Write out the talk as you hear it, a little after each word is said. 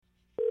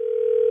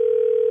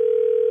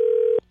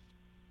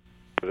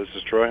This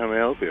is Troy. How may I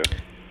help you?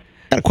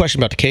 Got a question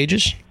about the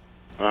cages.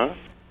 Uh-huh.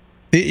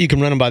 You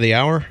can run them by the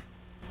hour?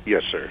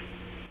 Yes, sir.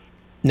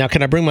 Now,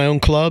 can I bring my own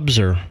clubs,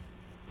 or?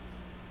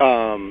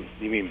 You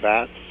mean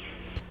bats?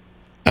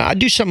 I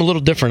do something a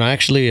little different. I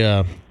actually,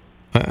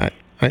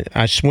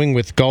 I swing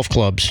with golf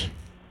clubs.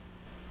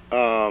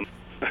 Yeah.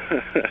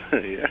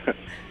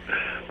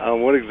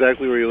 What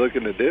exactly were you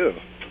looking to do?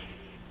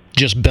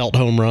 Just belt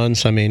home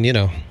runs. I mean,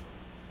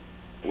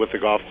 With the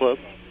golf club?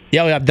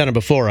 Yeah, I've done it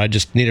before. I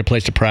just need a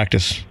place to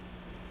practice.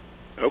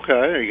 Okay.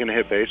 Are you going to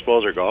hit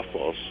baseballs or golf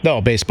balls?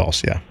 No,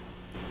 baseballs, yeah.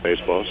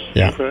 Baseballs?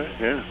 Yeah. Okay,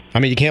 yeah. I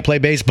mean, you can't play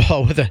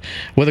baseball with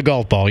a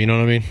golf ball, you know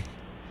what I mean?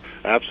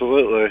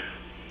 Absolutely.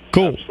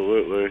 Cool.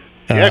 Absolutely.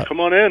 Yeah,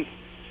 come on in.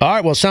 All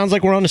right, well, sounds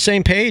like we're on the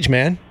same page,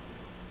 man.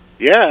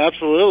 Yeah,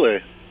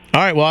 absolutely.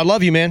 All right, well, I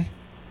love you, man.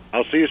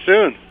 I'll see you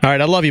soon. All right,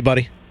 I love you,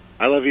 buddy.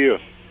 I love you.